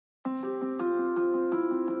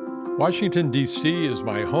Washington, D.C. is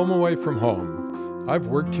my home away from home. I've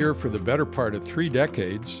worked here for the better part of 3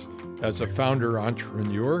 decades as a founder,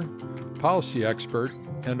 entrepreneur, policy expert,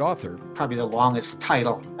 and author. Probably the longest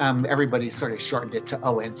title. Everybody sort of shortened it to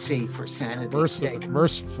ONC for sanity's sake.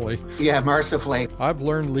 Mercifully. Yeah, mercifully. I've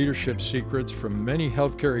learned leadership secrets from many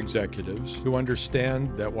healthcare executives who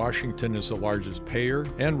understand that Washington is the largest payer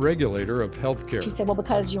and regulator of healthcare. She said, well,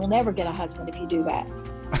 because you'll never get a husband if you do that.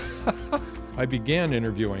 I began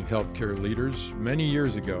interviewing healthcare leaders many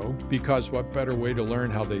years ago because what better way to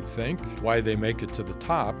learn how they think, why they make it to the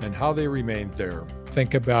top, and how they remained there.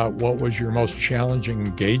 Think about what was your most challenging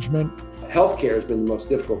engagement. Healthcare has been the most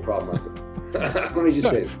difficult problem. Let me just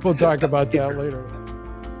say. We'll talk about that later.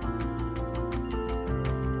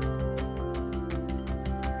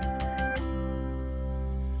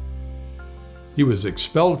 He was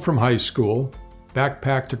expelled from high school,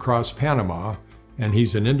 backpacked across Panama, and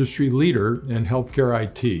he's an industry leader in healthcare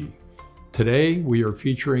IT. Today, we are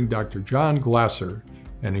featuring Dr. John Glaser,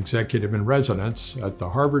 an executive in residence at the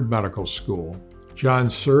Harvard Medical School. John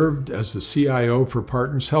served as the CIO for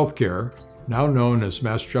Partners Healthcare, now known as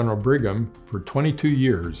Mass General Brigham, for 22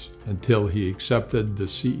 years until he accepted the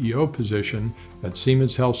CEO position at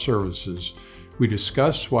Siemens Heath Services. We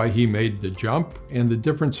discuss why he made the jump and the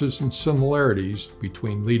differences and similarities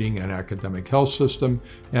between leading an academic health system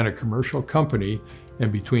and a commercial company,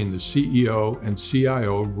 and between the CEO and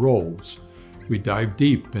CIO roles. We dive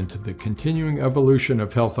deep into the continuing evolution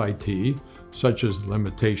of health IT, such as the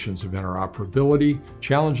limitations of interoperability,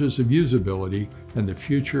 challenges of usability, and the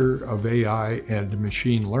future of AI and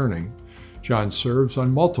machine learning. John serves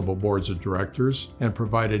on multiple boards of directors and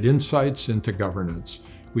provided insights into governance.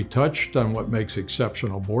 We touched on what makes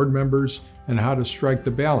exceptional board members and how to strike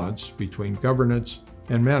the balance between governance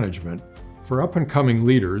and management. For up-and-coming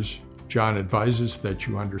leaders, John advises that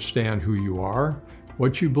you understand who you are,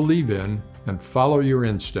 what you believe in, and follow your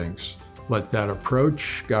instincts. Let that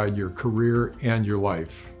approach guide your career and your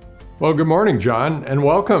life. Well, good morning, John, and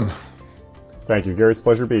welcome. Thank you, Gary. It's a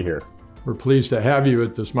pleasure to be here. We're pleased to have you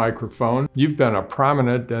at this microphone. You've been a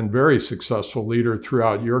prominent and very successful leader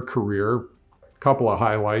throughout your career. Couple of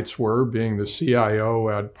highlights were being the CIO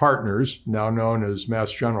at Partners, now known as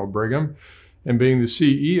Mass General Brigham, and being the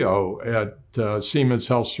CEO at Siemens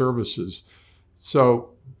Heath Services.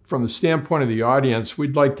 So from the standpoint of the audience,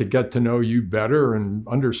 we'd like to get to know you better and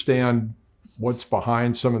understand what's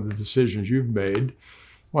behind some of the decisions you've made.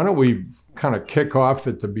 Why don't we kind of kick off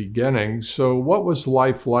at the beginning? So what was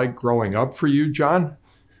life like growing up for you, John?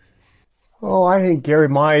 Oh, I think, Gary,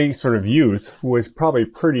 my sort of youth was probably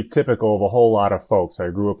pretty typical of a whole lot of folks. I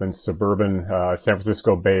grew up in suburban San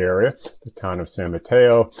Francisco Bay Area, the town of San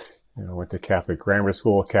Mateo. Went to Catholic grammar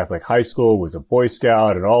school, Catholic high school, was a Boy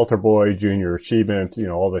Scout, an altar boy, junior achievement,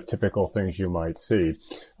 all the typical things you might see.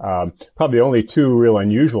 Probably only 2 real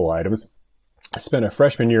unusual items. I spent a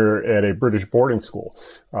freshman year at a British boarding school.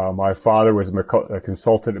 My father was a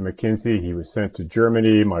consultant at McKinsey. He was sent to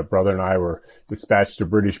Germany. My brother and I were dispatched to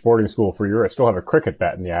British boarding school for a year. I still have a cricket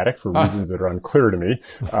bat in the attic for reasons that are unclear to me.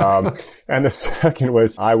 And the second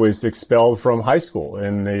was I was expelled from high school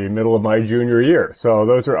in the middle of my junior year. So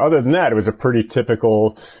other than that, it was a pretty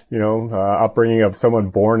typical, upbringing of someone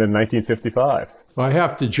born in 1955. Well, I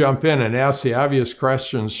have to jump in and ask the obvious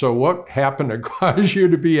question. So what happened to cause you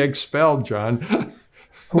to be expelled, John?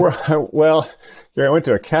 Well, I went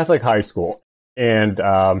to a Catholic high school, and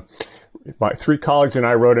my 3 colleagues and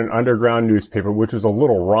I wrote an underground newspaper, which was a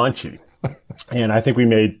little raunchy. And I think we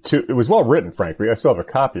made 2, it was well written, frankly. I still have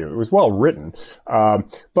a copy of it. It was well written.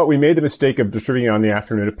 But we made the mistake of distributing it on the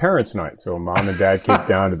afternoon of parents' night. So mom and dad came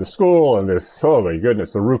down to the school, and oh my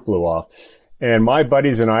goodness, the roof blew off. And my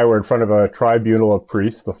buddies and I were in front of a tribunal of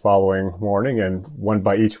priests the following morning, and one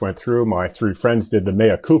by each went through. My 3 friends did the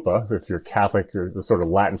mea culpa. If you're Catholic, you're the sort of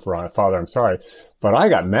Latin for Father, I'm sorry. But I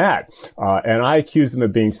got mad, and I accused them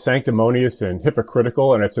of being sanctimonious and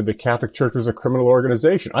hypocritical, and I said the Catholic Church was a criminal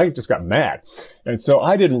organization. I just got mad. And so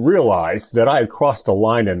I didn't realize that I had crossed a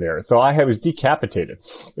line in there. So I was decapitated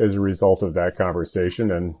as a result of that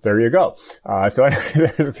conversation, and there you go. So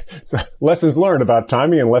lessons learned about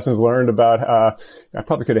timing and lessons learned about I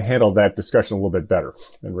probably could have handled that discussion a little bit better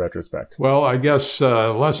in retrospect. Well, I guess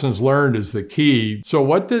lessons learned is the key. So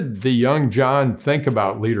what did the young John think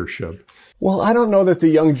about leadership? Well, I don't know that the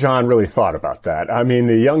young John really thought about that. I mean,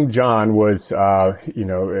 the young John was, sort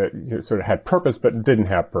of had purpose, but didn't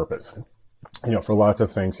have purpose. for lots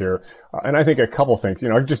of things here. And I think a couple things,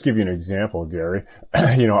 I'll just give you an example, Gary.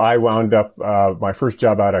 I wound up, my first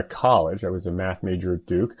job out of college, I was a math major at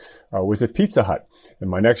Duke, was at Pizza Hut. And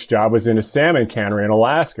my next job was in a salmon cannery in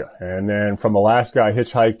Alaska. And then from Alaska, I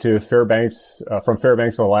hitchhiked to Fairbanks, from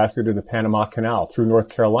Fairbanks, Alaska to the Panama Canal through North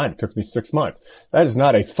Carolina. It took me 6 months. That is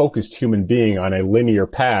not a focused human being on a linear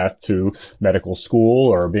path to medical school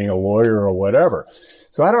or being a lawyer or whatever.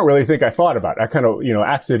 So I don't really think I thought about it. I kind of,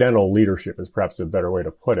 accidental leadership is perhaps a better way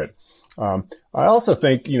to put it. I also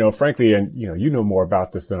think, frankly, and, you know more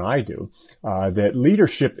about this than I do, that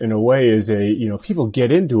leadership in a way is people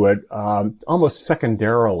get into it, almost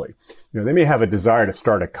secondarily. They may have a desire to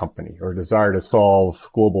start a company or a desire to solve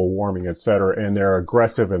global warming, et cetera, and they're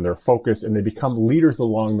aggressive and they're focused and they become leaders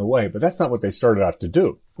along the way, but that's not what they started out to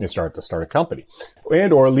do. You start a company.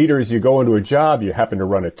 And or leaders, you go into a job, you happen to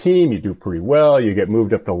run a team, you do pretty well, you get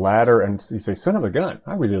moved up the ladder and you say, son of a gun,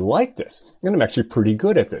 I really like this. And I'm actually pretty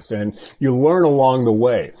good at this. And you learn along the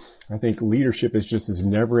way. I think leadership is just this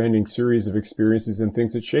never-ending series of experiences and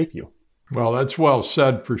things that shape you. Well, that's well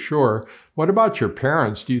said for sure. What about your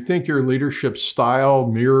parents? Do you think your leadership style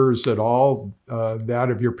mirrors at all that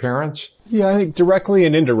of your parents? Yeah, I think directly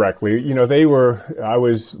and indirectly. I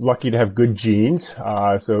was lucky to have good genes,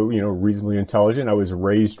 so reasonably intelligent. I was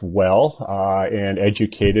raised well and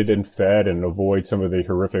educated and fed and avoid some of the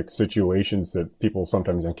horrific situations that people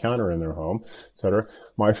sometimes encounter in their home, et cetera.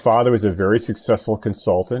 My father was a very successful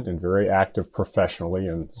consultant and very active professionally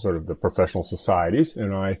in sort of the professional societies,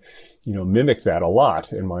 and I mimicked that a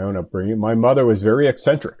lot in my own upbringing. My mother was very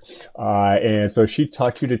eccentric, and so she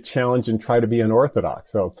taught you to challenge and try to be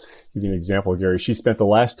unorthodox. So, give you an example, Gary. She spent the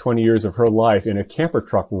last 20 years of her life in a camper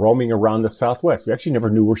truck roaming around the Southwest. We actually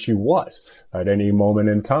never knew where she was at any moment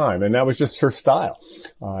in time, and that was just her style.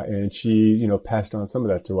 And she, passed on some of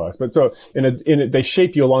that to us. But so, they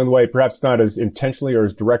shape you along the way, perhaps not as intentionally or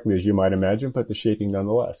as directly as you might imagine, but the shaping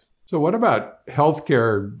nonetheless. So what about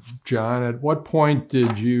healthcare, John? At what point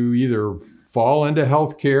did you either fall into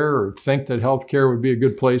healthcare or think that healthcare would be a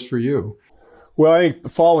good place for you? Well, I think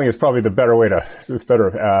falling is probably the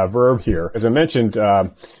better verb here. As I mentioned,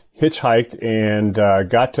 hitchhiked and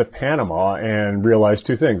got to Panama and realized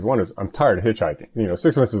two things. One is I'm tired of hitchhiking.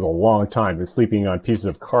 6 months is a long time to sleeping on pieces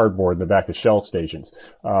of cardboard in the back of Shell stations.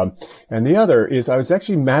 And the other is I was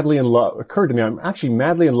actually madly in love. Occurred to me, I'm actually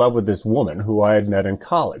madly in love with this woman who I had met in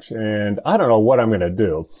college. And I don't know what I'm going to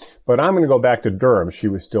do, but I'm going to go back to Durham. She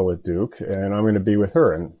was still at Duke, and I'm going to be with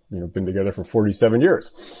her. And been together for 47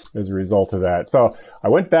 years as a result of that. So I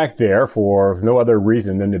went back there for no other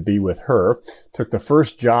reason than to be with her. Took the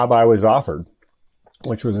first job I was offered,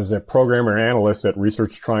 which was as a programmer analyst at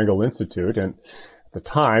Research Triangle Institute. And at the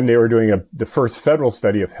time, they were doing the first federal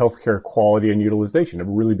study of healthcare quality and utilization. It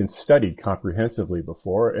had really been studied comprehensively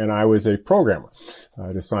before, and I was a programmer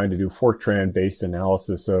assigned to do Fortran-based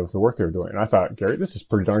analysis of the work they were doing. And I thought, Gary, this is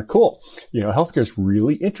pretty darn cool. Healthcare is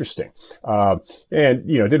really interesting. And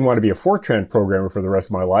didn't want to be a Fortran programmer for the rest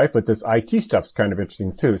of my life, but this IT stuff's kind of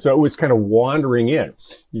interesting too. So it was kind of wandering in,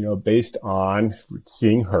 based on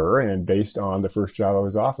seeing her and based on the first job I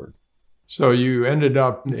was offered. So you ended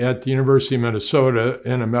up at the University of Minnesota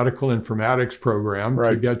in a medical informatics program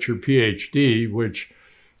to get your Ph.D., which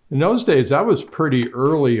in those days, that was pretty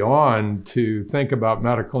early on to think about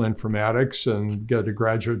medical informatics and get a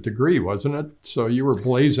graduate degree, wasn't it? So you were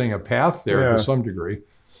blazing a path there to some degree.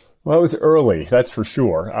 Well, it was early, that's for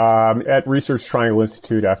sure. At Research Triangle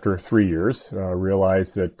Institute after 3 years,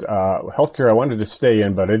 realized that healthcare I wanted to stay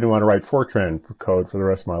in, but I didn't want to write Fortran code for the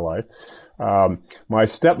rest of my life. My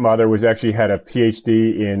stepmother had a Ph.D.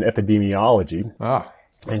 in epidemiology.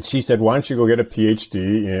 And she said, why don't you go get a Ph.D.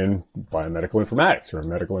 in biomedical informatics or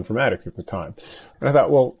medical informatics at the time? And I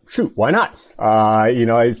thought, well, shoot, why not?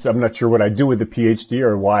 I'm not sure what I'd do with the Ph.D.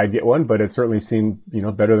 or why I'd get one, but it certainly seemed,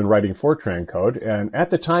 better than writing Fortran code. And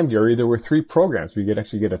at the time, Gary, there were 3 programs where you could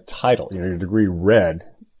actually get a title. Your degree read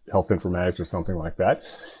health informatics or something like that.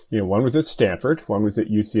 One was at Stanford, one was at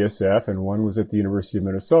UCSF, and one was at the University of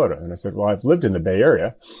Minnesota. And I said, well, I've lived in the Bay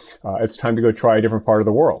Area. It's time to go try a different part of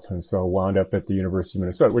the world. And so wound up at the University of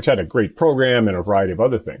Minnesota, which had a great program and a variety of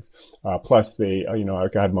other things. Plus I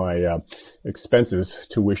got my expenses,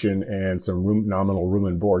 tuition, and some nominal room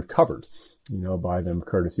and board covered, by them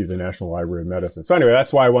courtesy of the National Library of Medicine. So anyway,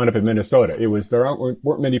 that's why I wound up in Minnesota. There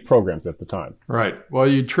weren't many programs at the time. Right. Well,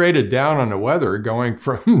 you traded down on the weather going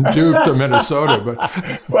from Duke to Minnesota, but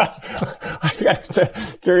well, I got to say,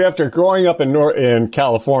 Gary, after growing up in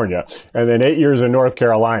California and then 8 years in North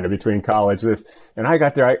Carolina between college, and I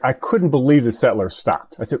got there, I couldn't believe the settlers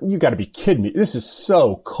stopped. I said, you got to be kidding me. This is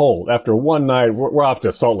so cold. After one night, we're off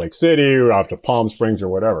to Salt Lake City, we're off to Palm Springs or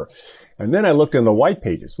whatever. And then I looked in the white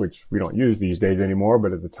pages, which we don't use these days anymore,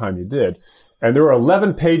 but at the time you did. And there were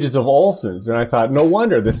 11 pages of Olsons. And I thought, no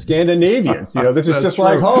wonder the Scandinavians, this is just true.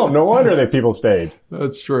 Like home. No wonder that people stayed.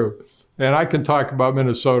 That's true. And I can talk about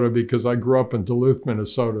Minnesota because I grew up in Duluth,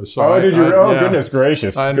 Minnesota. So goodness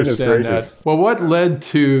gracious. I understand that. Well, what led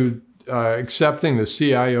to accepting the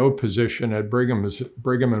CIO position at Brigham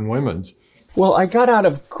and Women's? Well, I got out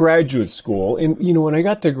of graduate school, and, when I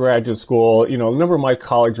got to graduate school, a number of my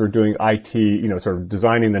colleagues were doing IT, sort of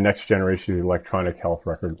designing the next generation of the electronic health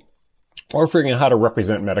record, or figuring out how to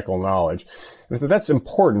represent medical knowledge. And so that's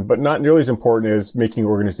important, but not nearly as important as making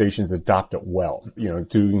organizations adopt it well,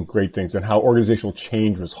 doing great things, and how organizational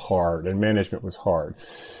change was hard and management was hard.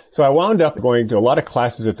 So I wound up going to a lot of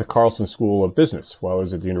classes at the Carlson School of Business while I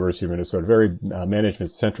was at the University of Minnesota, very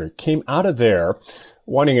management-centric. Came out of there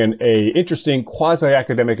wanting an interesting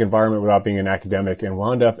quasi-academic environment without being an academic, and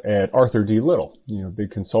wound up at Arthur D. Little,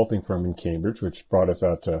 big consulting firm in Cambridge, which brought us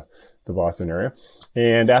out to the Boston area.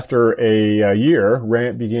 And after a year,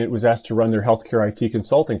 was asked to run their healthcare IT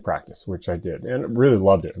consulting practice, which I did, and really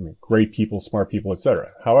loved it. I mean, great people, smart people, etc.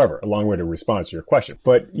 However, a long way to respond to your question.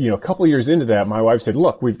 But, a couple of years into that, my wife said,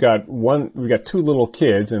 look, we've got 2 little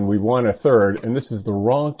kids and we want a third, and this is the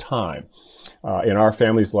wrong time in our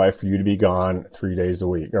family's life for you to be gone 3 days a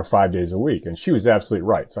week or 5 days a week. And she was absolutely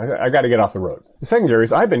right. So I got to get off the road. The secondary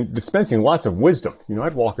is I've been dispensing lots of wisdom.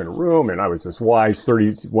 I'd walk in a room and I was this wise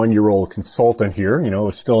 31-year-old consultant here,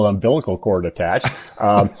 with still an umbilical cord attached.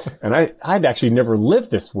 And I'd actually never lived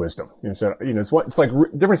this wisdom. So, it's like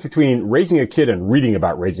difference between raising a kid and reading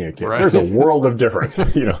about raising a kid. Right. There's a world of difference,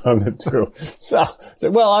 on the two. So I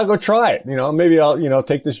said, well, I'll go try it. Maybe I'll,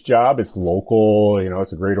 take this job. It's local.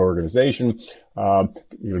 It's a great organization.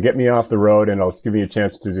 Get me off the road and it'll give me a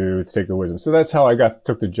chance to take the wisdom. So that's how I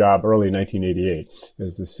took the job early in 1988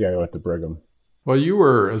 as the CIO at the Brigham. Well, you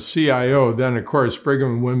were a CIO. Then, of course,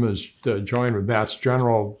 Brigham and Women's joined with Mass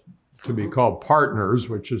General to be called Partners,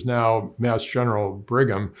 which is now Mass General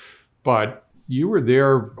Brigham. But you were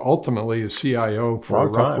there ultimately as CIO for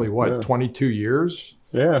roughly, 22 years?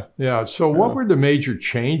 Yeah. Yeah. So what were the major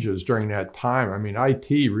changes during that time? I mean, IT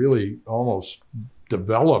really almost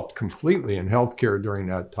developed completely in healthcare during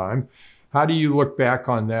that time. How do you look back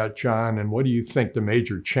on that, John, and what do you think the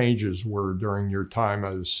major changes were during your time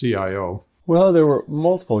as CIO? Well, there were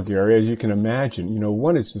multiple, Gary, as you can imagine.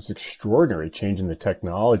 One is this extraordinary change in the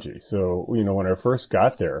technology. So, when I first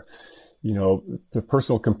got there, the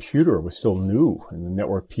personal computer was still new and the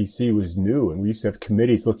network PC was new. And we used to have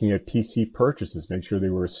committees looking at PC purchases, make sure they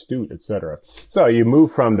were astute, et cetera. So you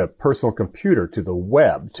move from the personal computer to the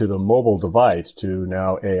web, to the mobile device, to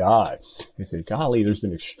now AI. You say, golly, there's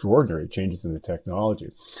been extraordinary changes in the technology.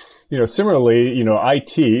 Similarly,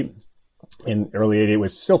 IT in early 88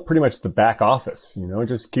 was still pretty much the back office,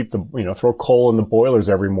 just keep throw coal in the boilers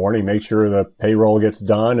every morning, make sure the payroll gets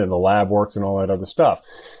done and the lab works and all that other stuff.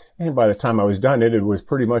 And by the time I was done, it was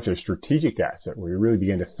pretty much a strategic asset where you really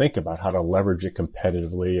began to think about how to leverage it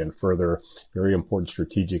competitively and further very important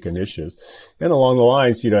strategic initiatives. And along the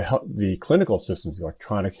lines, the clinical systems, the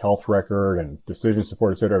electronic health record and decision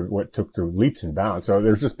support, et cetera, what took through leaps and bounds. So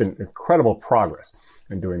there's just been incredible progress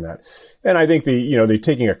in doing that. And I think they're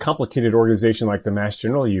taking a complicated organization like the Mass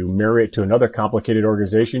General, you marry it to another complicated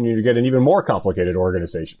organization, you get an even more complicated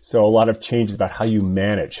organization. So a lot of changes about how you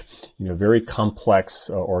manage, very complex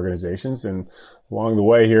organizations. And along the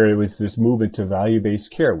way here, it was this movement to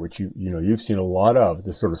value-based care, which you've seen a lot of,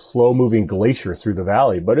 this sort of slow-moving glacier through the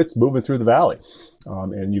valley, but it's moving through the valley.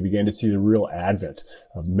 And you began to see the real advent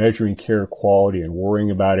of measuring care quality and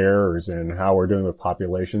worrying about errors and how we're doing with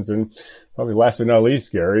populations. And probably last but not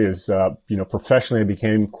least, Gary, is, professionally I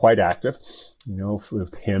became quite active,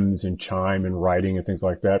 with HIMSS and CHIME and writing and things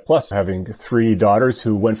like that. Plus having 3 daughters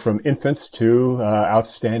who went from infants to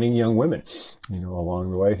outstanding young women,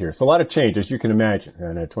 along the way here. So a lot of change, as you can imagine,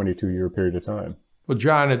 in a 22-year period of time. Well,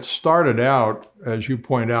 John, it started out, as you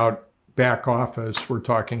point out, back office. We're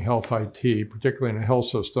talking health IT, particularly in a health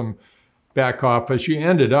system. Back office, you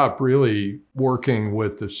ended up really working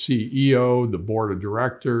with the CEO, the board of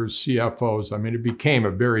directors, CFOs. I mean, it became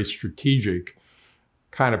a very strategic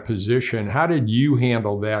kind of position. How did you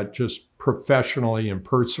handle that just professionally and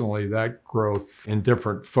personally, that growth in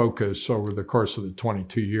different focus over the course of the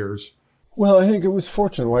 22 years? Well, I think it was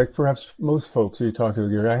fortunate, like perhaps most folks who you talk to,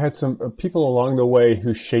 Gary. I had some people along the way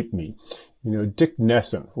who shaped me. Dick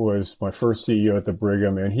Nesson was my first CEO at the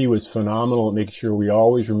Brigham, and he was phenomenal at making sure we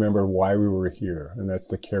always remember why we were here, and that's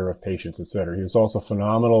the care of patients, et cetera. He was also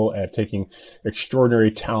phenomenal at taking extraordinary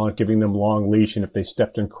talent, giving them long leash, and if they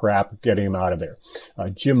stepped in crap, getting them out of there.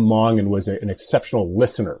 Jim Mongan was an exceptional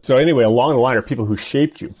listener. So anyway, along the line are people who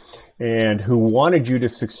shaped you. and who wanted you to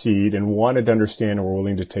succeed and wanted to understand and were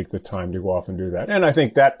willing to take the time to go off and do that. And I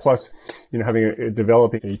think that plus,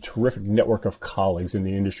 developing a terrific network of colleagues in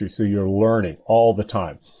the industry, so you're learning all the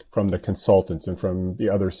time from the consultants and from the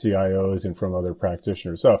other CIOs and from other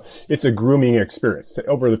practitioners. So it's a grooming experience.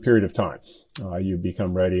 Over the period of time, you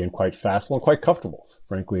become ready and quite facile and quite comfortable,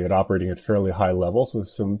 frankly, at operating at fairly high levels with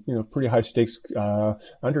some, pretty high stakes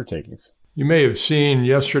undertakings. You may have seen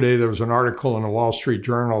yesterday there was an article in the Wall Street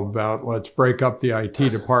Journal about let's break up the IT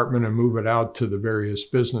department and move it out to the various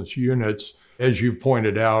business units. As you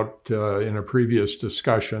pointed out in a previous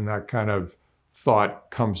discussion, that kind of thought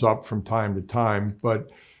comes up from time to time. But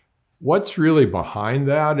what's really behind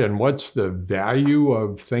that, and what's the value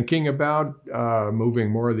of thinking about moving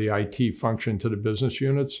more of the IT function to the business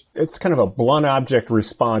units? It's kind of a blunt object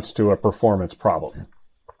response to a performance problem.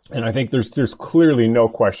 And I think there's clearly no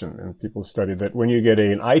question, and people study that when you get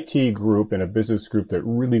an IT group and a business group that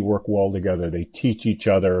really work well together, they teach each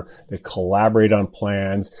other, they collaborate on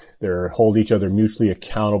plans, they hold each other mutually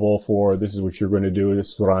accountable for this is what you're going to do, this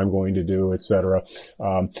is what I'm going to do, et cetera,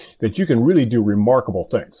 that you can really do remarkable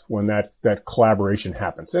things when that collaboration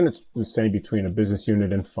happens. And it's the same between a business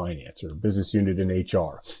unit and finance or a business unit in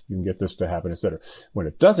HR. You can get this to happen, et cetera. When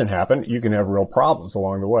it doesn't happen, you can have real problems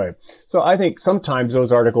along the way. So I think sometimes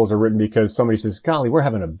those articles are written because somebody says, golly, we're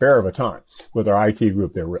having a bear of a time with our IT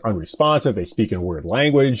group. They're unresponsive. They speak in weird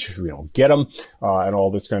language. We don't get them, and all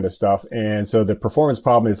this kind of stuff. And so the performance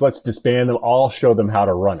problem is let's disband them. I'll show them how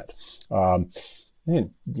to run it. And,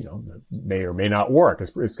 may or may not work.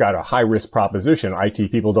 It's got a high risk proposition.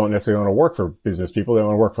 IT people don't necessarily want to work for business people. They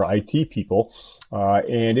want to work for IT people.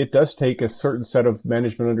 And it does take a certain set of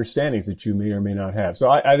management understandings that you may or may not have. So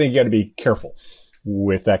I think you got to be careful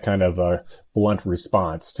with that kind of a blunt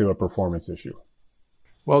response to a performance issue.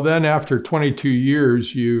 Well, then after 22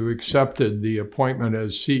 years, you accepted the appointment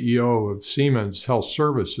as CEO of Siemens Health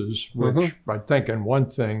Services, which I think in one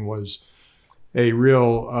thing was a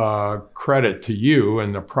real credit to you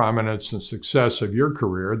and the prominence and success of your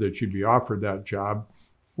career that you'd be offered that job.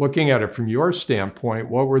 Looking at it from your standpoint,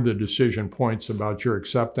 what were the decision points about your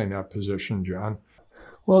accepting that position, John?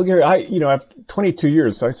 Well, Gary, after 22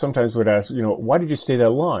 years, I sometimes would ask, why did you stay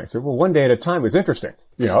that long? I said, well, one day at a time was interesting.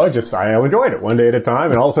 I enjoyed it one day at a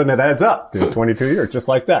time, and all of a sudden it adds up to 22 years, just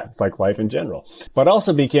like that. It's like life in general. But I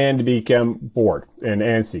also began to become bored and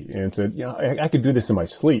antsy and said, I could do this in my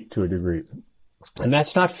sleep to a degree. And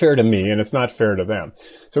that's not fair to me, and it's not fair to them.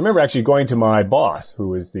 So I remember actually going to my boss,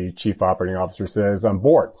 who is the chief operating officer, says, I'm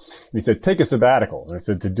bored. And he said, take a sabbatical. And I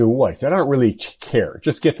said, to do what? He said, I don't really care.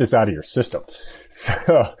 Just get this out of your system.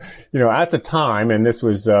 So, at the time, and this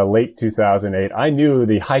was late 2008, I knew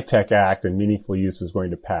the High-Tech Act and Meaningful Use was going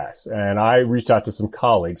to pass. And I reached out to some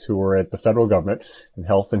colleagues who were at the federal government and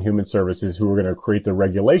Health and Human Services who were going to create the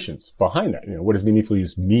regulations behind that. What does meaningful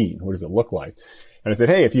use mean? What does it look like? And I said,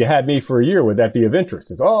 hey, if you had me for a year, would that be of interest?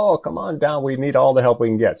 He said, oh, come on down. We need all the help we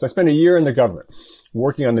can get. So I spent a year in the government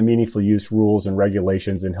working on the meaningful use rules and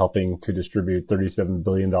regulations and helping to distribute $37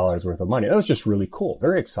 billion worth of money. That was just really cool.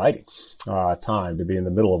 Very exciting time to be in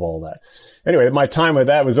the middle of all that. Anyway, my time with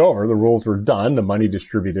that was over. The rules were done, the money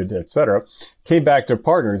distributed, et cetera. Came back to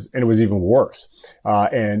partners, and it was even worse.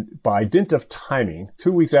 And by dint of timing,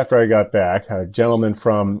 2 weeks after I got back, a gentleman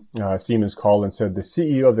from Siemens called and said, the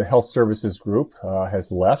CEO of the Health Services Group has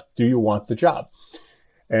left. Do you want the job?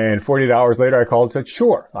 And 48 hours later, I called and said,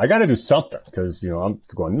 sure, I got to do something because, I'm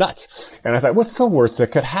going nuts. And I thought, what's the worst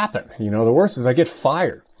that could happen? The worst is I get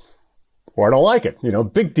fired or I don't like it.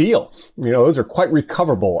 Big deal. Those are quite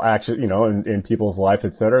recoverable actually, in people's life,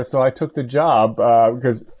 et cetera. So I took the job,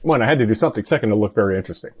 because one, I had to do something. Second, to look very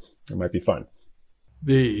interesting. It might be fun.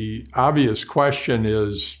 The obvious question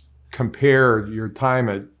is compare your time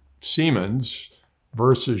at Siemens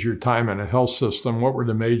versus your time in a health system. What were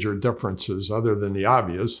the major differences other than the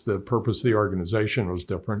obvious? The purpose of the organization was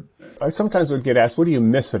different. I sometimes would get asked, what do you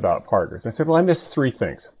miss about partners? I said, well, I miss three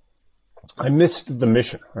things. I missed the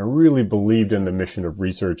mission. I really believed in the mission of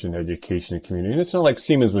research and education and community. And it's not like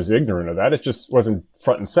Siemens was ignorant of that. It just wasn't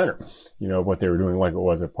front and center, what they were doing like it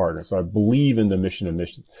was at Partners. So I believe in the mission and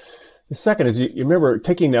mission. The second is, you remember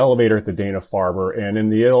taking the elevator at the Dana-Farber, and in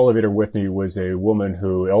the elevator with me was a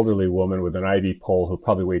elderly woman with an IV pole who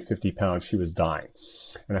probably weighed 50 pounds. She was dying.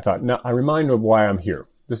 And I thought, now I remind her of why I'm here.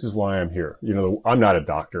 This is why I'm here. I'm not a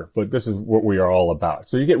doctor, but this is what we are all about.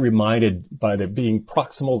 So you get reminded by the being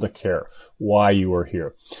proximal to care why you are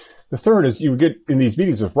here. The third is you get in these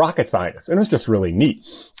meetings with rocket scientists, and it's just really neat.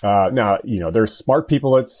 Now, there's smart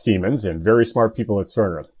people at Siemens and very smart people at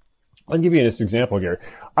Cerner. I'll give you this example, Gary.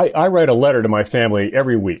 I write a letter to my family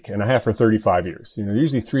every week, and I have for 35 years.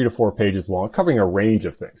 Usually 3 to 4 pages long, covering a range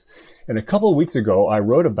of things. And a couple of weeks ago, I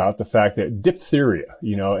wrote about the fact that diphtheria,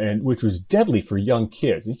 and which was deadly for young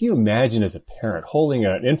kids. And can you imagine as a parent holding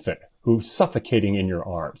an infant who's suffocating in your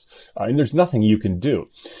arms, and there's nothing you can do?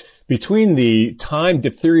 Between the time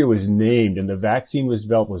diphtheria was named and the vaccine was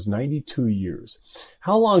developed was 92 years.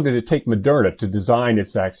 How long did it take Moderna to design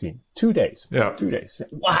its vaccine? 2 days. Yeah. 2 days.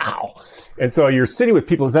 Wow. And so you're sitting with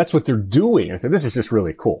people, that's what they're doing. And so this is just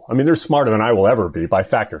really cool. I mean, they're smarter than I will ever be by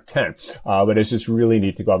factor 10. But it's just really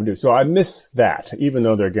neat to go out and do. So I miss that, even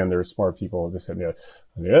though they're smart people. This and that.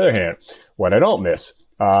 On the other hand, what I don't miss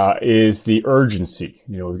is the urgency.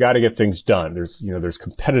 We've got to get things done. There's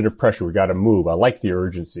competitive pressure. We got to move. I like the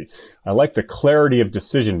urgency. I like the clarity of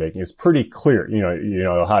decision making. It's pretty clear,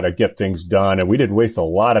 how to get things done. And we didn't waste a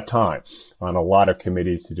lot of time on a lot of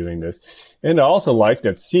committees to doing this. And I also like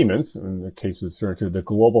that Siemens, in the case with Cerner, the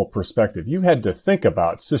global perspective. You had to think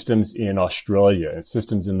about systems in Australia and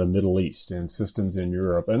systems in the Middle East and systems in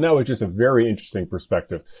Europe. And that was just a very interesting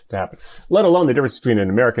perspective to happen, let alone the difference between an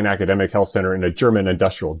American academic health center and a German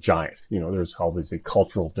industrial giant. There's obviously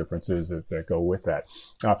cultural differences that go with that.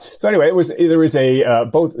 So anyway,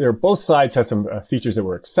 both sides had some features that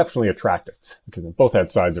were exceptionally attractive, because both had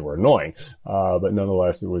sides that were annoying. But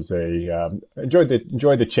nonetheless, it was enjoyed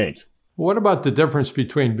the change. What about the difference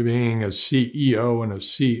between being a CEO and a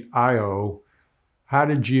CIO? How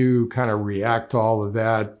did you kind of react to all of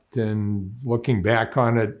that? And looking back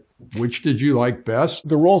on it, which did you like best?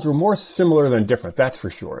 The roles were more similar than different, that's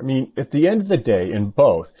for sure. I mean, at the end of the day, in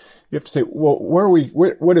both, you have to say, well,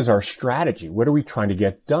 what is our strategy? What are we trying to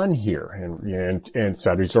get done here? And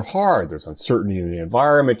strategies are hard. There's uncertainty in the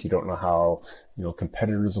environment. You don't know how,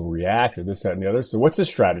 competitors will react or this, that, and the other. So what's the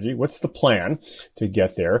strategy? What's the plan to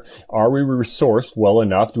get there? Are we resourced well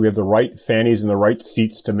enough? Do we have the right fannies in the right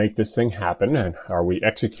seats to make this thing happen? And are we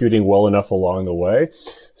executing well enough along the way?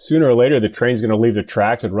 Sooner or later, the train's going to leave the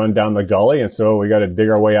tracks and run down the gully. And so we got to dig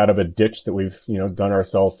our way out of a ditch that we've, done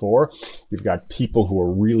ourselves for. You've got people who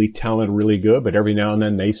are really talented, really good, but every now and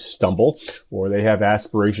then they stumble or they have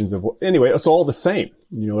aspirations of, anyway, it's all the same,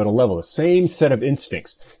 at a level, the same set of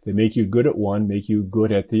instincts that make you good at one, make you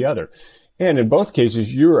good at the other. And in both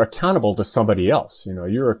cases, you're accountable to somebody else.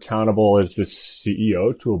 You're accountable as the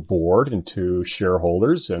CEO to a board and to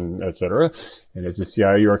shareholders and et cetera. And as the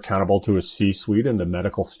CIO, you're accountable to a C-suite and the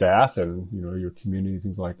medical staff and, your community,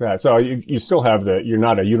 things like that. So you still have you're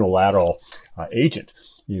not a unilateral agent,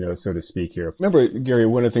 so to speak here. Remember, Gary,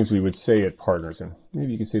 one of the things we would say at Partners, and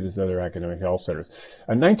maybe you can see this at other academic health centers,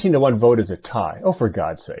 a 19-1 vote is a tie. Oh, for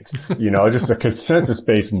God's sakes. Just a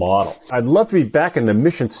consensus-based model. I'd love to be back in the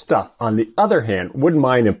mission stuff. On the other hand, wouldn't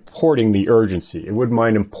mind importing the urgency. It wouldn't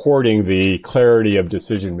mind importing the clarity of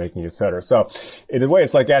decision-making, et cetera. So in a way,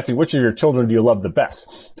 it's like asking, which of your children do you love the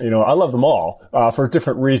best? I love them all, for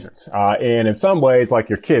different reasons. And in some ways, like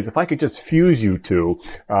your kids, if I could just fuse you two,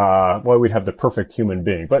 we'd have the perfect human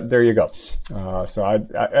being. But there you go.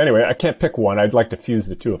 Anyway, I can't pick one. I'd like to fuse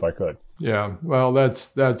the two if I could. Yeah, well,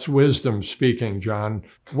 that's wisdom speaking, John.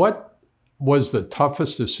 What was the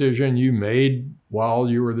toughest decision you made while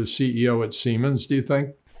you were the CEO at Siemens, do you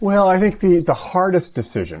think? Well, I think the hardest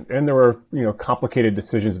decision, and there were, complicated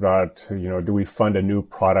decisions about, do we fund a new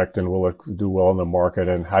product and will it do well in the market,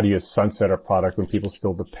 and how do you sunset a product when people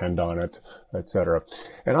still depend on it, et cetera.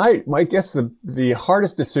 And I guess the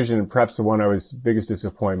hardest decision, and perhaps the one I was biggest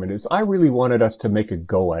disappointment, is I really wanted us to make a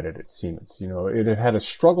go at it at Siemens. It had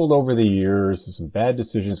struggled over the years, some bad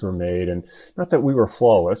decisions were made, and not that we were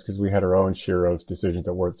flawless, because we had our own share of decisions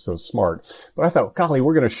that weren't so smart. But I thought, golly,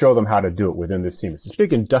 we're going to show them how to do it within this Siemens. It's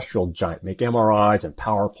big industrial giant, make MRIs and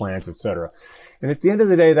power plants, et cetera. And at the end of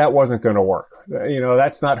the day, that wasn't going to work.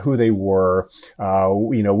 That's not who they were.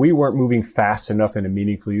 We weren't moving fast enough in a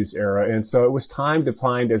meaningful use era. And so it was time to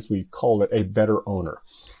find, as we called it, a better owner.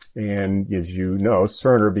 And as you know,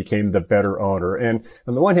 Cerner became the better owner. And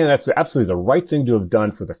on the one hand, that's absolutely the right thing to have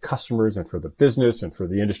done for the customers and for the business and for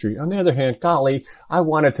the industry. On the other hand, golly, I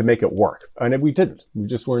wanted to make it work. And we didn't. We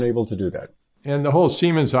just weren't able to do that. And the whole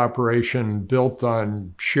Siemens operation built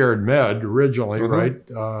on shared med originally, Mm-hmm. right?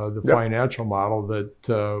 The financial model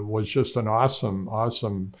that was just an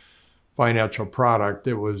awesome financial product.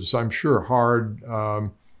 It was, I'm sure, hard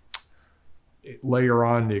layer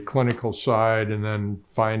on the clinical side and then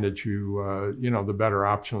find that the better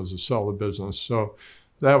option was to sell the business. So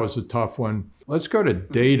that was a tough one. Let's go to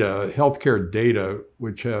data, healthcare data,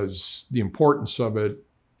 which has the importance of it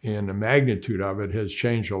and the magnitude of it has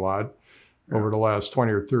changed a lot over the last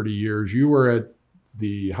 20 or 30 years. You were at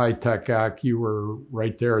the High Tech Act. You were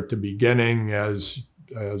right there at the beginning as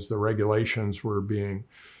as the regulations were being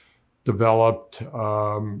developed.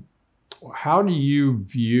 How do you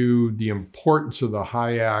view the importance of the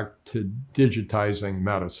HIE Act to digitizing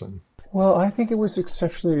medicine? Well, I think it was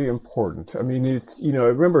exceptionally important. I mean, I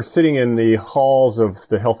remember sitting in the halls of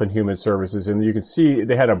the Health and Human Services, and you can see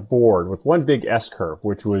they had a board with one big S-curve,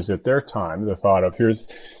 which was at their time the thought of here's,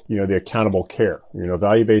 the accountable care.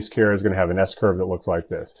 Value-based care is going to have an S-curve that looks like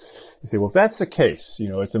this. You say, well, if that's the case,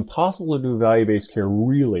 it's impossible to do value-based care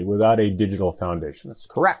really without a digital foundation. That's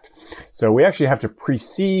correct. So we actually have to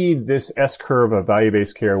precede this S-curve of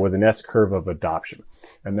value-based care with an S-curve of adoption.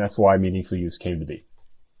 And that's why meaningful use came to be.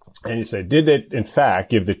 And you say, did it, in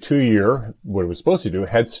fact, give the 2-year, what it was supposed to do,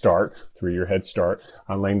 head start, 3-year head start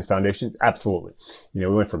on laying the foundation? Absolutely. We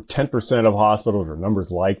went from 10% of hospitals or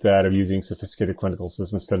numbers like that of using sophisticated clinical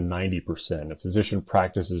systems to 90% of physician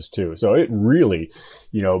practices too. So it really,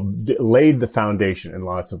 laid the foundation in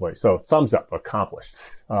lots of ways. So thumbs up, accomplished.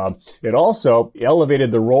 It also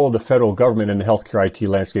elevated the role of the federal government in the healthcare IT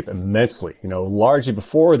landscape immensely. Largely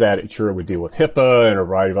before that, it would deal with HIPAA and a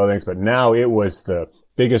variety of other things, but now it was the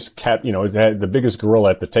biggest the biggest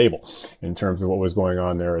gorilla at the table in terms of what was going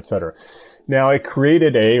on there, et cetera. Now, it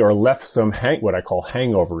created left some what I call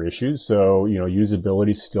hangover issues. So,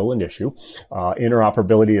 usability is still an issue.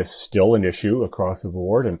 Interoperability is still an issue across the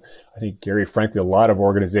board. And I think, Gary, frankly, a lot of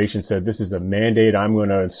organizations said this is a mandate. I'm going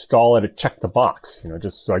to install it and check the box,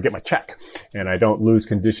 just so I get my check and I don't lose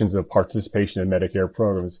conditions of participation in Medicare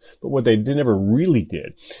programs. But what they never really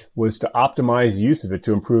did was to optimize use of it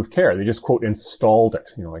to improve care. They just, quote, installed it,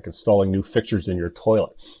 like installing new fixtures in your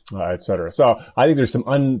toilet, et cetera. So I think there's some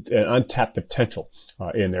untapped potential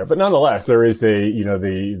in there. But nonetheless, there is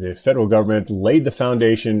the federal government laid the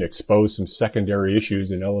foundation, exposed some secondary issues,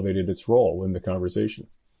 and elevated its role in the conversation.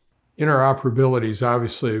 Interoperability is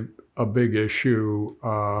obviously a big issue.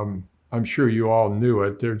 I'm sure you all knew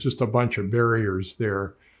it. There's just a bunch of barriers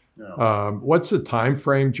there. Yeah. What's the time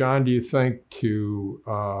frame, John, do you think, to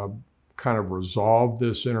kind of resolve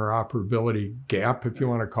this interoperability gap, if you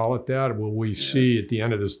want to call it that? Will we see at the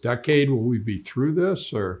end of this decade, will we be through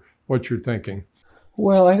this, or what's your thinking?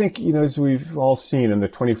 Well, I think, as we've all seen in the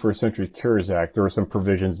 21st Century Cures Act, there were some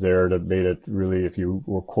provisions there that made it really, if you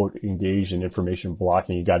were, quote, engaged in information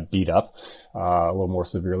blocking, you got beat up a little more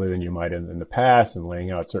severely than you might in the past, and laying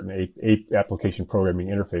out certain application programming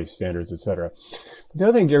interface standards, et cetera. The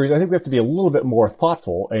other thing, Gary, is I think we have to be a little bit more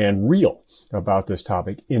thoughtful and real about this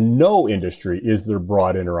topic. In no industry is there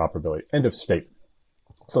broad interoperability. End of statement.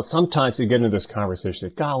 So sometimes we get into this conversation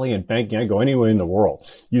that, golly, in banking, I go anywhere in the world,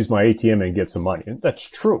 use my ATM and get some money. And that's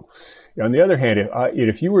true. On the other hand,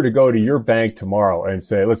 if you were to go to your bank tomorrow and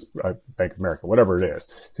say, Bank of America, whatever it is,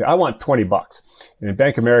 say, I want $20. And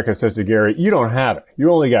Bank of America says to Gary, you don't have it.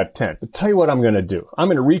 You only got 10. But tell you what I'm going to do. I'm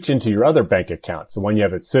going to reach into your other bank accounts, the one you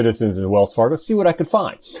have at Citizens and Wells Fargo, see what I can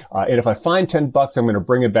find. And if I find $10, I'm going to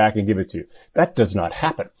bring it back and give it to you. That does not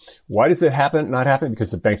happen. Why does it not happen?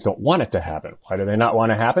 Because the banks don't want it to happen. Why do they not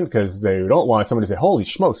want to happen? Because they don't want somebody to say, holy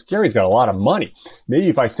smokes, Gary's got a lot of money. Maybe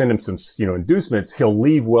if I send him some, inducements, he'll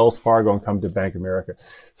leave Wells Fargo and come to Bank of America.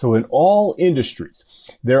 So in all industries,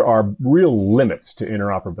 there are real limits to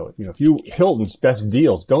interoperability. Hilton's best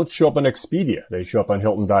deals don't show up on Expedia. They show up on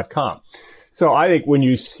Hilton.com. So I think when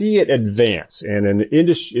you see it advance, and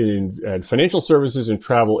in financial services and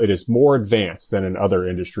travel, it is more advanced than in other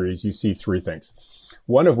industries, you see three things.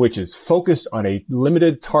 One of which is focused on a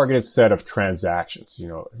limited targeted set of transactions,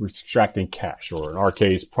 extracting cash, or in our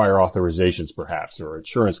case, prior authorizations perhaps, or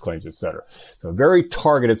insurance claims, et cetera. So a very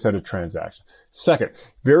targeted set of transactions. Second,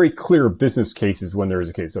 very clear business cases when there is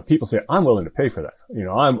a case. So people say, I'm willing to pay for that.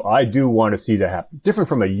 I do want to see that happen. Different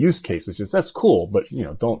from a use case, which is, that's cool, but,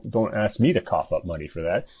 don't ask me to cough up money for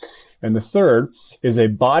that. And the third is a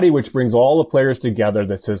body which brings all the players together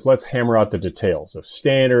that says, let's hammer out the details of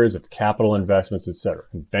standards, of capital investments, et cetera.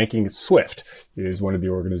 And Banking Swift is one of the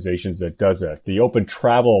organizations that does that. The Open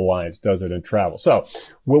Travel Alliance does it in travel. So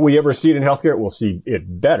will we ever see it in healthcare? We'll see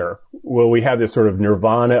it better. Will we have this sort of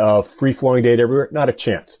nirvana of free-flowing data everywhere? Not a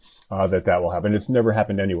chance that will happen. It's never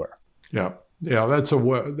happened anywhere. Yeah, that's a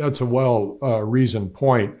well reasoned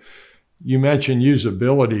point. You mentioned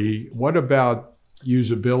usability. What about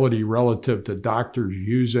usability relative to doctors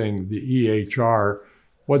using the EHR?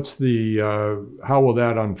 How will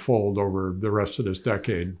that unfold over the rest of this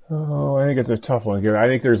decade? Oh, I think it's a tough one here. I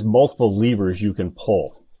think there's multiple levers you can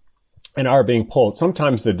pull and are being pulled.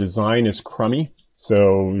 Sometimes the design is crummy.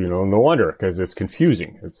 So, no wonder, because it's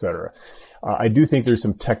confusing, et cetera. I do think there's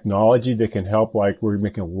some technology that can help, like we're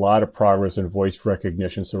making a lot of progress in voice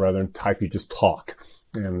recognition. So rather than type, you just talk.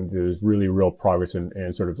 And there's really real progress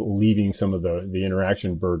in sort of leaving some of the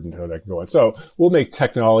interaction burden that can go on. So we'll make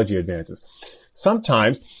technology advances.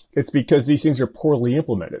 Sometimes it's because these things are poorly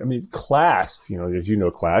implemented. I mean, KLAS, as you know,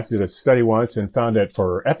 KLAS did a study once and found that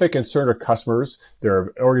for Epic and Cerner customers, there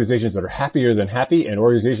are organizations that are happier than happy and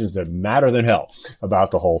organizations that matter than hell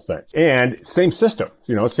about the whole thing. And same system,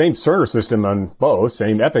 same Cerner system on both,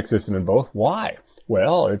 same Epic system in both. Why?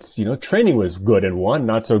 Well, it's, training was good in one,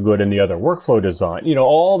 not so good in the other. Workflow design,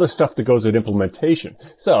 all the stuff that goes with implementation.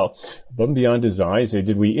 So above and beyond design, say,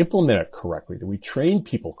 did we implement it correctly? Did we train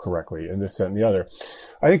people correctly in this, that, and the other?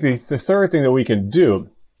 I think the third thing that we can do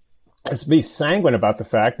is be sanguine about the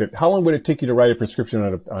fact that how long would it take you to write a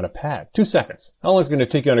prescription on a pad? 2 seconds. How long is it going to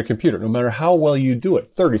take you on a computer? No matter how well you do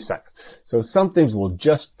it, 30 seconds. So some things will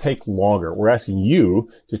just take longer. We're asking you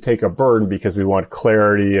to take a burden because we want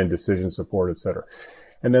clarity and decision support, et cetera.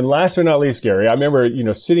 And then last but not least, Gary, I remember,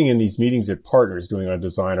 sitting in these meetings at Partners doing a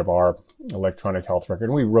design of our electronic health record,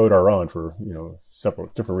 and we wrote our own for, several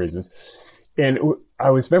different reasons. And I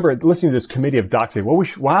remember listening to this committee of docs say, well,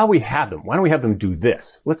 why don't we have them do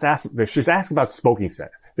this? They should ask about smoking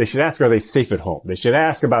centers. They should ask, are they safe at home? They should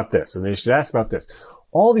ask about this, and they should ask about this.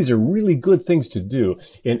 All these are really good things to do.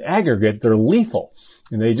 In aggregate, they're lethal.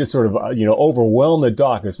 And they just sort of, overwhelm the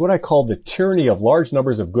doc. It's what I call the tyranny of large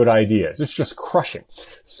numbers of good ideas. It's just crushing.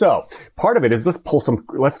 So part of it is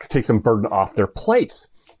let's take some burden off their plates.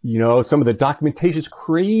 Some of the documentation is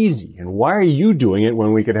crazy. And why are you doing it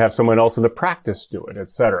when we could have someone else in the practice do it,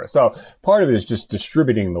 et cetera? So part of it is just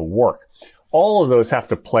distributing the work. All of those have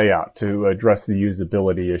to play out to address the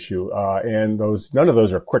usability issue. And none of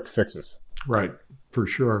those are quick fixes. Right, for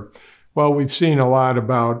sure. Well, we've seen a lot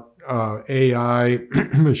about AI,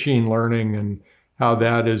 machine learning, and how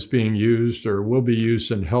that is being used or will be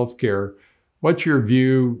used in healthcare. What's your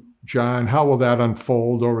view, John? How will that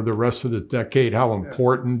unfold over the rest of the decade? How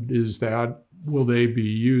important is that? Will they be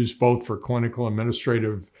used both for clinical and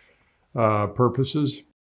administrative purposes?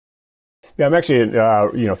 Yeah, I'm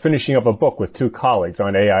actually, finishing up a book with 2 colleagues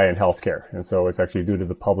on AI and healthcare. And so it's actually due to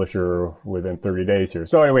the publisher within 30 days here.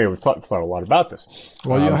 So anyway, we've thought a lot about this.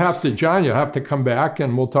 Well, you'll have to come back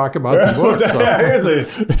and we'll talk about the book. So. Here's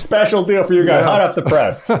a special deal for you guys, hot off the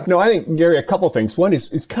press. No, I think, Gary, a couple things. One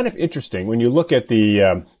is kind of interesting when you look at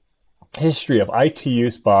the history of IT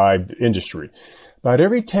use by industry. About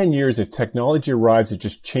every 10 years, a technology arrives that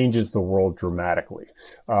just changes the world dramatically.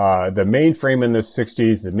 The mainframe in the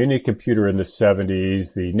 60s, the mini computer in the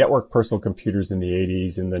 70s, the network personal computers in the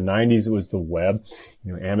 80s. In the 90s, it was the web.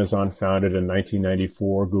 Amazon founded in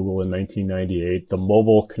 1994, Google in 1998,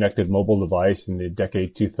 the connected mobile device in the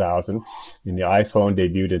decade 2000, and the iPhone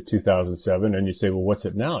debuted in 2007. And you say, well, what's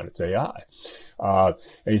it now? And it's AI. And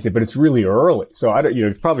you say, but it's really early. So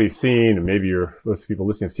you've probably seen, and maybe most people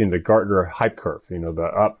listening have seen the Gartner hype curve,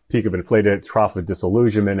 the peak of inflated, trough of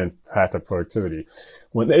disillusionment, and path of productivity.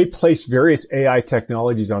 When they place various AI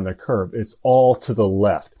technologies on the curve, it's all to the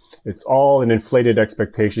left. It's all in inflated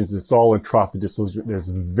expectations. It's all in trough of disillusionment. There's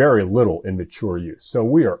very little in mature use. So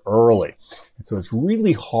we are early. And so it's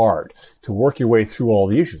really hard to work your way through all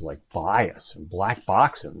the issues like bias and black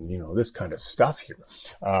box and, this kind of stuff here.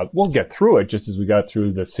 We'll get through it just as we got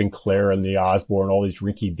through the Sinclair and the Osborne, all these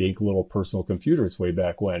rinky-dink little personal computers way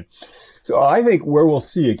back when. So I think where we'll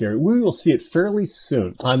see it, Gary, we will see it fairly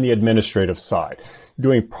soon on the administrative side,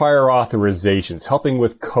 doing prior authorizations, helping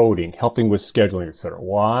with coding, helping with scheduling, et cetera.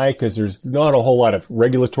 Why? Because there's not a whole lot of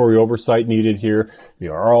regulatory oversight needed here. The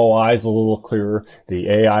ROI is a little clearer. The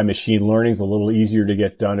AI machine learning is a little easier to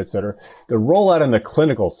get done, et cetera. The rollout on the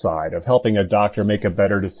clinical side of helping a doctor make a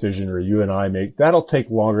better decision, or you and I that'll take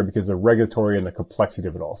longer because of the regulatory and the complexity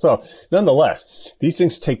of it all. So nonetheless, these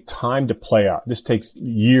things take time to play out. This takes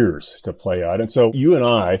years to play out. And so you and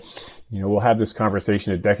I, we'll have this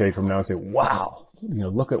conversation a decade from now and say, wow,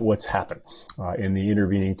 look at what's happened in the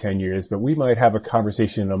intervening 10 years. But we might have a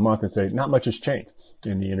conversation in a month and say, not much has changed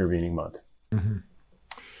in the intervening month. Mm-hmm.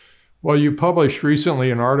 Well, you published recently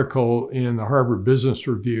an article in the Harvard Business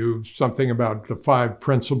Review, something about the 5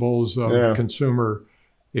 principles of consumer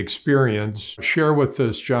experience. Share with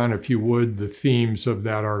us, John, if you would, the themes of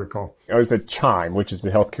that article. I was at CHIME, which is the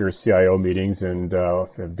healthcare CIO meetings, and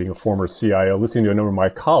being a former CIO, listening to a number of my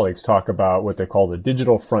colleagues talk about what they call the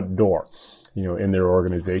digital front door, in their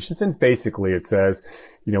organizations. And basically it says,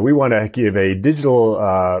 we want to give a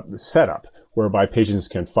digital setup whereby patients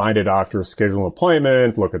can find a doctor, schedule an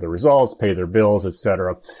appointment, look at the results, pay their bills, et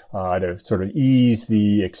cetera, to sort of ease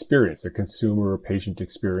the experience, the consumer or patient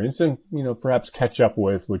experience, and, perhaps catch up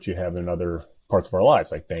with what you have in other parts of our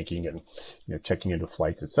lives, like banking and checking into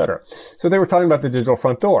flights, etc. So they were talking about the digital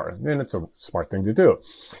front door, and it's a smart thing to do.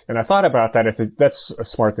 And I thought about that. I said, that's a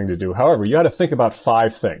smart thing to do. However, you got to think about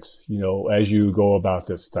 5 things, as you go about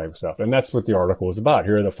this type of stuff. And that's what the article is about.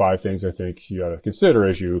 Here are the 5 things I think you got to consider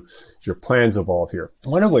as your plans evolve here.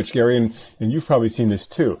 One of which, Gary, and you've probably seen this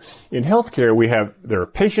too. In healthcare, there are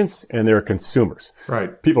patients and there are consumers.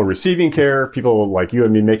 Right. People receiving care, people like you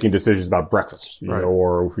and me making decisions about breakfast, right.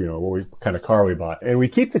 Or what kind of car we bought. And we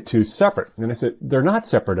keep the two separate. And I said, they're not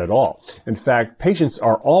separate at all. In fact, patients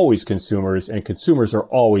are always consumers and consumers are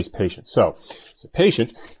always patients. So, as a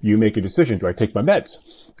patient, you make a decision. Do I take my meds?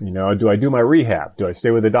 Do I do my rehab? Do I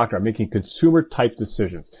stay with the doctor? I'm making consumer type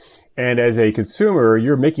decisions. And as a consumer,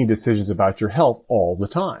 you're making decisions about your health all the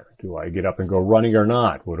time. Do I get up and go running or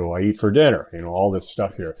not? What do I eat for dinner? All this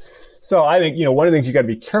stuff here. So I think, one of the things you got to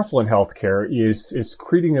be careful in healthcare is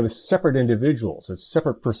treating them as separate individuals, as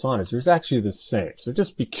separate personas. They're actually the same. So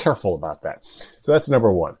just be careful about that. So that's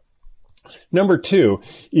number 1. Number 2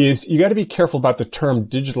 is you got to be careful about the term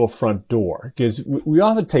digital front door, because we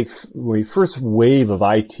often take the first wave of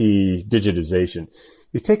IT digitization.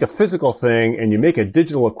 You take a physical thing and you make a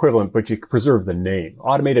digital equivalent, but you preserve the name.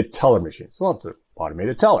 Automated teller machines. Well, it's an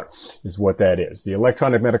automated teller is what that is. The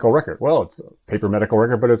electronic medical record. Well, it's a paper medical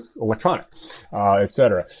record, but it's electronic, et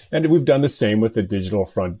cetera. And we've done the same with the digital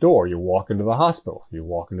front door. You walk into the hospital. You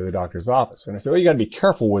walk into the doctor's office. And I said, well, you got to be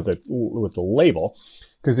careful with the label,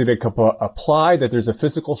 because it could apply that there's a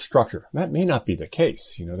physical structure. That may not be the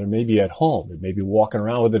case. There may be at home. It may be walking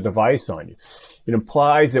around with a device on you. It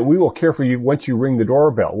implies that we will care for you once you ring the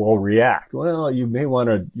doorbell. We'll react. Well,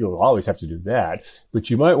 you'll always have to do that,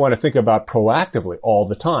 but you might want to think about proactively all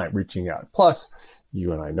the time reaching out. Plus,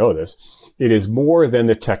 you and I know this, it is more than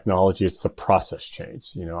the technology, it's the process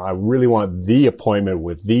change. I really want the appointment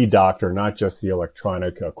with the doctor, not just the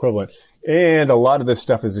electronic equivalent. And a lot of this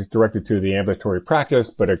stuff is directed to the ambulatory practice,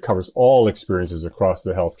 but it covers all experiences across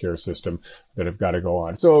the healthcare system that have got to go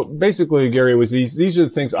on. So basically, Gary, these are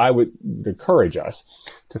the things I would encourage us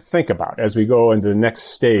to think about as we go into the next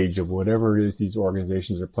stage of whatever it is these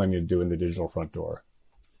organizations are planning to do in the digital front door.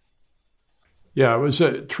 Yeah, it was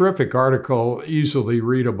a terrific article, easily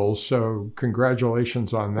readable. So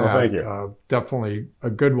congratulations on that. Oh, thank you. Definitely a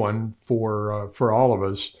good one for all of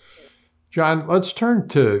us. John, let's turn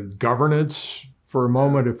to governance for a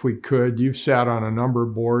moment, if we could. You've sat on a number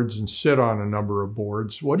of boards and sit on a number of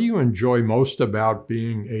boards. What do you enjoy most about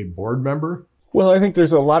being a board member? Well, I think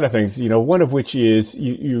there's a lot of things, one of which is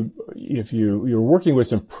if you're working with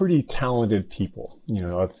some pretty talented people,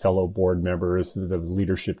 fellow board members, the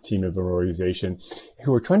leadership team of an organization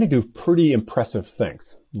who are trying to do pretty impressive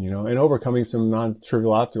things, and overcoming some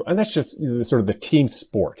non-trivial obstacles. And that's just sort of the team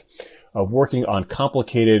sport of working on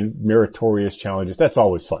complicated, meritorious challenges. That's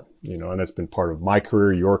always fun, and that's been part of my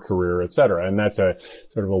career, your career, et cetera. And that's a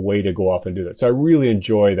sort of a way to go off and do that. So I really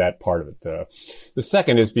enjoy that part of it. The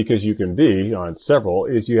second is because you can be on several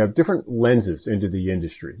is you have different lenses into the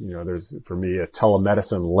industry. There's, for me, a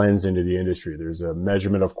telemedicine lens into the industry. There's a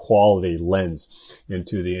measurement of quality lens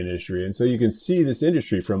into the industry. And so you can see this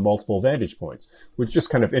industry from multiple vantage points, which is just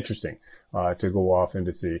kind of interesting, to go off and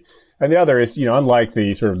to see. And the other is, unlike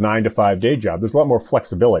the sort of 9-to-5 day job, there's a lot more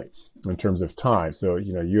flexibility in terms of time. So,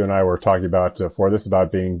 you and I were talking about for this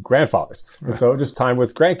about being grandfathers. And so just time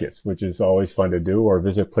with grandkids, which is always fun to do, or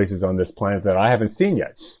visit places on this planet that I haven't seen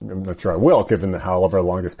yet. I'm not sure I will, given however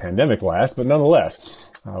long this pandemic lasts, but nonetheless,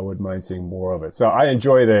 I wouldn't mind seeing more of it. So I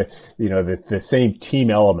enjoy the same team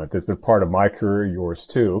element that's been part of my career, yours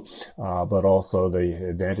too, but also the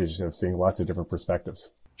advantages of seeing lots of different perspectives.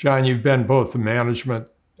 John, you've been both the management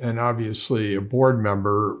and obviously a board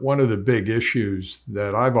member. One of the big issues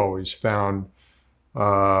that I've always found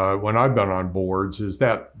when I've been on boards is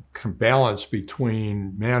that balance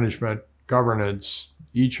between management, governance.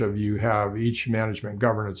 Each management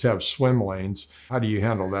governance have swim lanes. How do you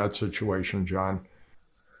handle that situation, John?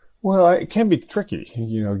 Well, it can be tricky,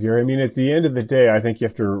 Gary. I mean, at the end of the day, I think you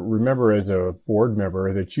have to remember as a board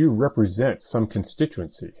member that you represent some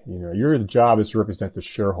constituency. Your job is to represent the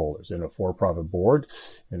shareholders in a for-profit board,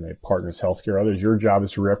 in a Partners Healthcare, others. Your job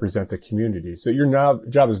is to represent the community. So your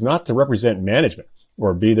job is not to represent management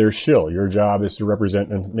or be their shill. Your job is to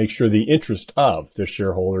represent and make sure the interest of the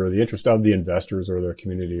shareholder or the interest of the investors or the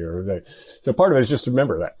community so part of it is just to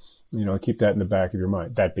remember that. Keep that in the back of your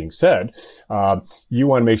mind. That being said, you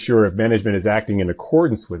want to make sure if management is acting in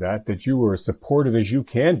accordance with that you are as supportive as you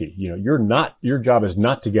can be. Your job is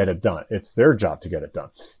not to get it done. It's their job to get it done.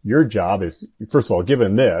 Your job is, first of all,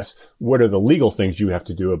 given this, what are the legal things you have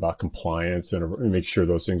to do about compliance and make sure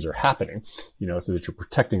those things are happening, so that you're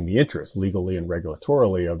protecting the interests legally and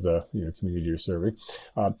regulatorily of the, community you're serving.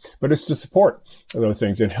 But it's to support those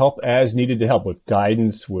things and help as needed to help with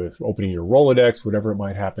guidance, with opening your Rolodex, whatever it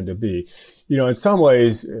might happen to be. In some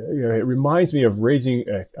ways, it reminds me of raising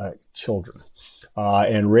children.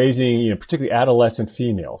 And raising, particularly adolescent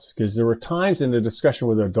females, because there were times in the discussion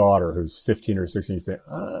with her daughter, who's 15 or 16, you say,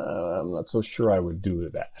 I'm not so sure I would do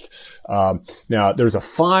that. Now, there's a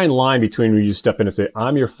fine line between when you step in and say,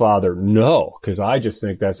 I'm your father. No, because I just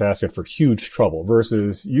think that's asking for huge trouble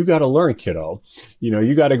versus you got to learn, kiddo.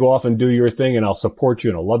 You got to go off and do your thing and I'll support you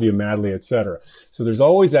and I'll love you madly, etc. So there's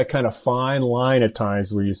always that kind of fine line at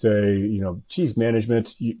times where you say, geez,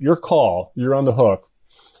 management, your call, you're on the hook.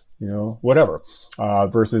 Whatever,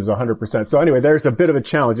 versus 100%. So anyway, there's a bit of a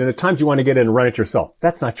challenge. And at times you want to get in and run it yourself.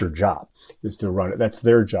 That's not your job, is to run it. That's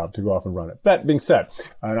their job to go off and run it. That being said,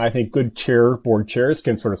 and I think good board chairs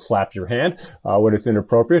can sort of slap your hand, when it's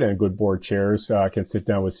inappropriate, and good board chairs, can sit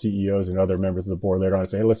down with CEOs and other members of the board later on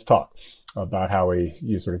and say, hey, let's talk about how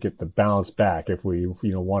you sort of get the balance back if we,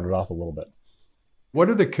 wander off a little bit. What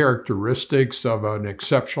are the characteristics of an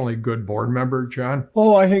exceptionally good board member, John?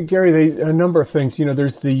 Oh, I think, Gary, a number of things.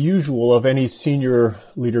 There's the usual of any senior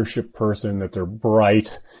leadership person, that they're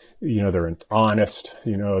bright, they're honest,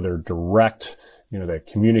 they're direct, they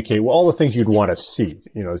communicate, all the things you'd want to see,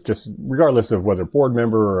 just regardless of whether board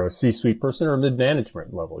member or a C-suite person or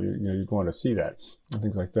mid-management level, you'd want to see that. and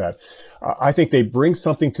things like that. I think they bring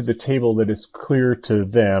something to the table that is clear to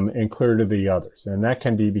them and clear to the others. And that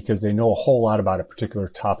can be because they know a whole lot about a particular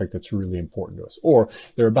topic that's really important to us. Or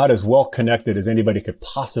they're about as well connected as anybody could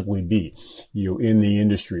possibly be, in the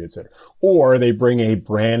industry, et cetera. Or they bring a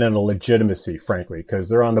brand and a legitimacy, frankly, because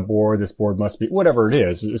they're on the board. This board must be, whatever it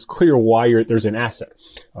is, it's clear why there's an asset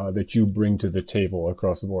that you bring to the table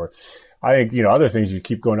across the board. I think, other things you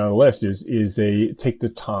keep going on the list is they take the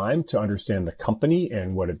time to understand the company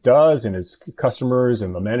and what it does and its customers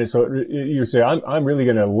and the management. So you say, I'm really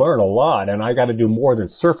going to learn a lot, and I got to do more than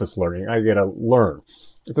surface learning. I got to learn.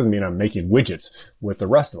 It doesn't mean I'm making widgets with the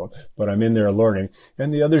rest of them, but I'm in there learning.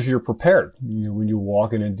 And the others, you're prepared, when you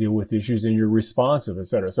walk in and deal with issues, and you're responsive, et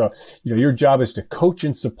cetera. So, your job is to coach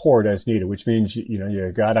and support as needed, which means,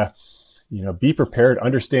 you gotta, be prepared,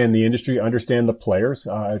 understand the industry, understand the players,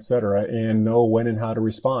 et cetera, and know when and how to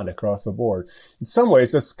respond across the board. In some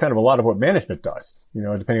ways, that's kind of a lot of what management does,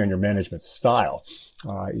 depending on your management style,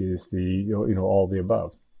 is the, all of the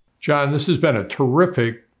above. John, this has been a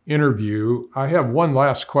terrific interview. I have one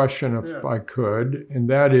last question, if I could, and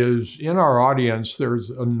that is, in our audience, there's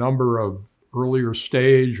a number of earlier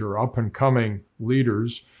stage or up-and-coming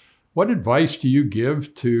leaders. What advice do you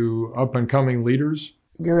give to up-and-coming leaders?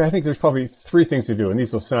 Gary, I think there's probably three things to do, and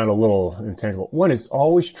these will sound a little intangible. One is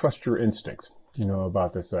always trust your instincts,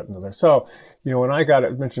 about this, that, and the other. So, when I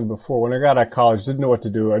mentioned before, when I got out of college, didn't know what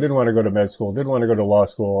to do. I didn't want to go to med school, didn't want to go to law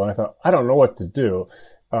school, and I thought, I don't know what to do.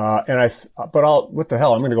 What the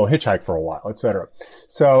hell, I'm going to go hitchhike for a while, et cetera.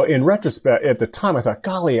 So in retrospect, at the time, I thought,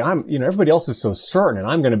 golly, everybody else is so certain, and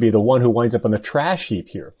I'm going to be the one who winds up on the trash heap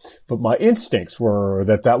here. But my instincts were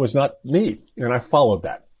that was not me, and I followed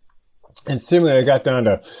that. And similarly, I got down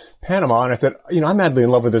to Panama, and I said, I'm madly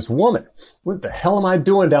in love with this woman. What the hell am I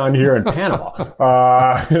doing down here in Panama?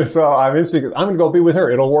 So I'm going to go be with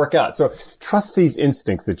her. It'll work out. So trust these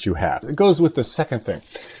instincts that you have. It goes with the second thing,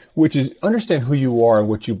 which is understand who you are and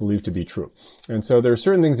what you believe to be true. And so there are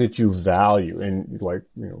certain things that you value. And like,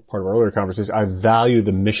 part of our earlier conversation, I value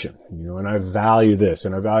the mission, and I value this,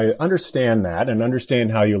 and understand that, and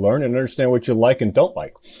understand how you learn, and understand what you like and don't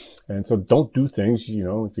like. And so don't do things, if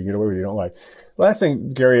you get away with it you don't like. Last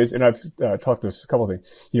thing, Gary, is, and I've talked this a couple of things,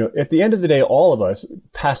 at the end of the day, all of us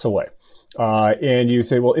pass away. And you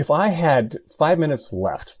say, well, if I had 5 minutes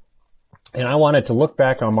left and I wanted to look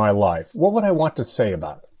back on my life, what would I want to say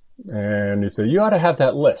about it? And you say, you ought to have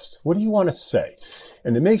that list. What do you want to say?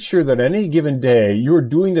 And to make sure that any given day, you're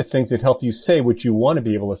doing the things that help you say what you want to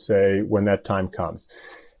be able to say when that time comes.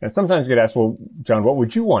 And sometimes you get asked, well, John, what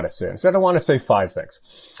would you want to say? I said, I want to say 5 things.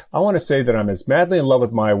 I want to say that I'm as madly in love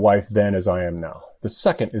with my wife then as I am now. The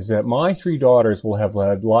second is that my 3 daughters will have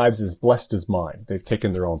led lives as blessed as mine. They've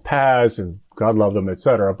taken their own paths, and God love them,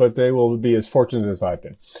 etc., but they will be as fortunate as I've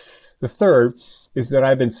been. The third is that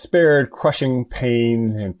I've been spared crushing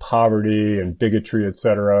pain and poverty and bigotry,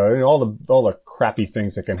 etc., and all the crappy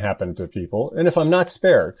things that can happen to people. And if I'm not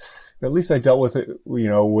spared, at least I dealt with it,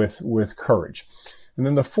 with courage. And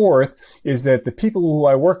then the fourth is that the people who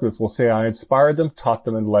I work with will say I inspired them, taught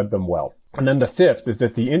them, and led them well. And then the fifth is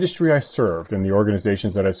that the industry I served and the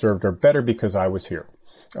organizations that I served are better because I was here.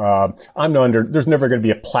 There's never going to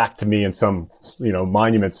be a plaque to me in some,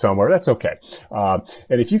 monument somewhere. That's okay.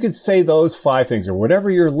 And if you can say those 5 things or whatever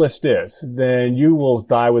your list is, then you will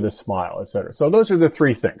die with a smile, et cetera. So those are the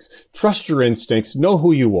 3 things. Trust your instincts, know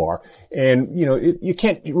who you are. And, you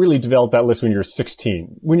can't really develop that list when you're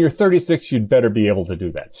 16. When you're 36, you'd better be able to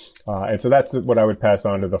do that. And so that's what I would pass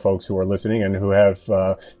on to the folks who are listening and who have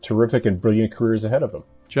terrific and brilliant careers ahead of them.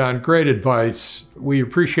 John, great advice. We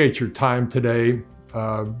appreciate your time today.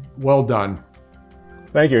 Well done.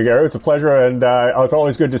 Thank you, Gary. It's a pleasure, and it's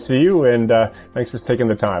always good to see you, and thanks for taking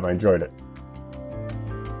the time. I enjoyed it.